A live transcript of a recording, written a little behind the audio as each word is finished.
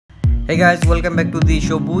Hey guys, welcome back to the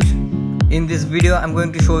sobuZ. In this video I'm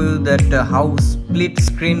going to show you that how split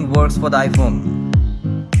screen works for the iPhone.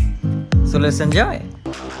 So let's enjoy.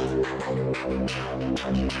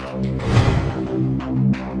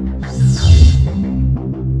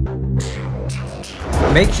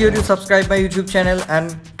 Make sure you subscribe my YouTube channel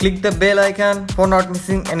and click the bell icon for not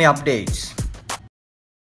missing any updates.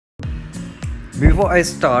 Before I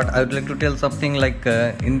start, I would like to tell something like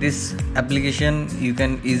in this application you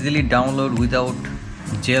can easily download without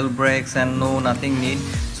jailbreaks and nothing need.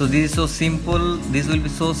 So this is so simple, this will be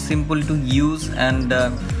so simple to use, and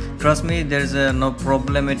trust me, there's no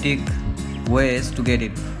problematic ways to get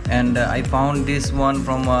it. And I found this one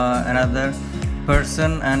from another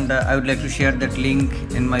person, and I would like to share that link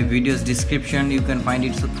in my video's description. You can find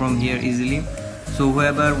it from here easily. So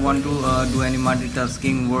whoever want to do any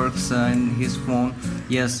multitasking works in his phone,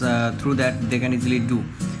 yes, through that they can easily do.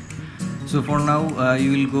 So for now we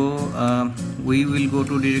will go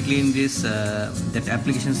to directly in this that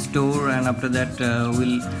application store, and after that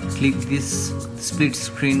we'll click this split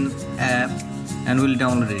screen app and we'll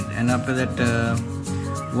download it. And after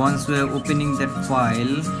that once we are opening that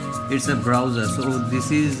file, it's a browser. So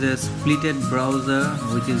this is a splitted browser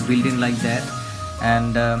which is built in like that.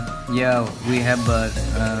 And yeah, we have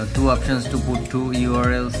two options to put two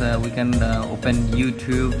URLs. We can open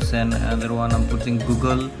YouTube's, and another one I'm putting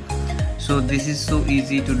Google. So this is so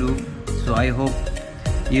easy to do. So I hope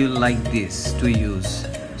you like this to use.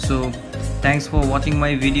 So thanks for watching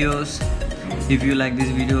my videos. If you like this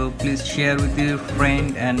video, please share with your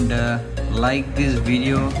friend and like this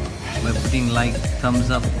video by putting like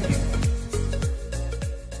thumbs up.